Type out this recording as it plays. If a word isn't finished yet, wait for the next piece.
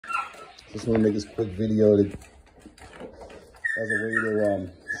Just want to make this quick video as a way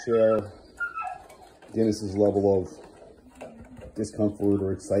to share Dennis's level of discomfort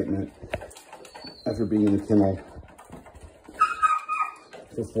or excitement after being in the kennel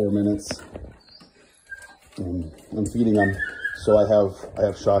for 4 minutes. I'm feeding them, so I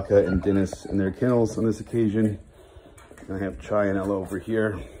have Shaka and Dennis in their kennels on this occasion, and I have Chai and Ella over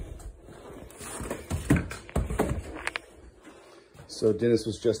here. So Dennis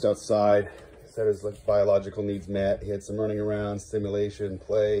was just outside, said his biological needs met. He had some running around, stimulation,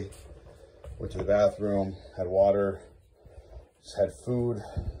 play, went to the bathroom, had water, just had food.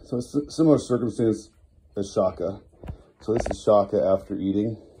 So it's a similar circumstance as Shaka. So this is Shaka after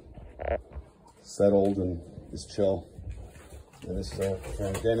eating, settled and is chill. And this is our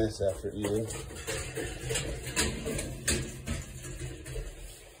friend Dennis after eating.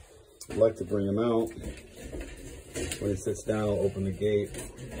 I'd like to bring him out. When he sits down, I'll open the gate.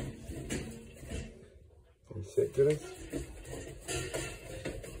 Can you sit, Dennis?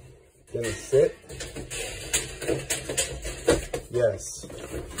 Dennis, sit. Yes.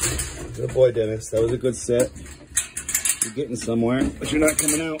 Good boy, Dennis. That was a good sit. You're getting somewhere, but you're not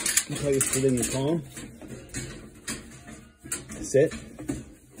coming out until you're sitting in calm. Sit.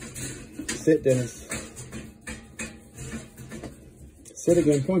 Sit, Dennis. Sit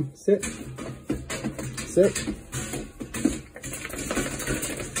again. Come on, sit. Sit.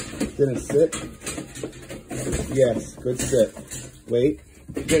 Dennis, sit. Yes, good sit. Wait.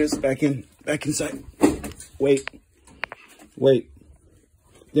 Dennis, back inside. Wait. Wait.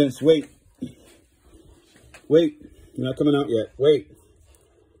 Dennis, wait. Wait. You're not coming out yet. Wait.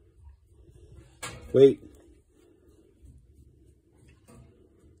 Wait.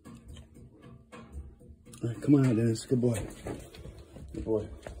 All right, come on out, Dennis. Good boy. Good boy.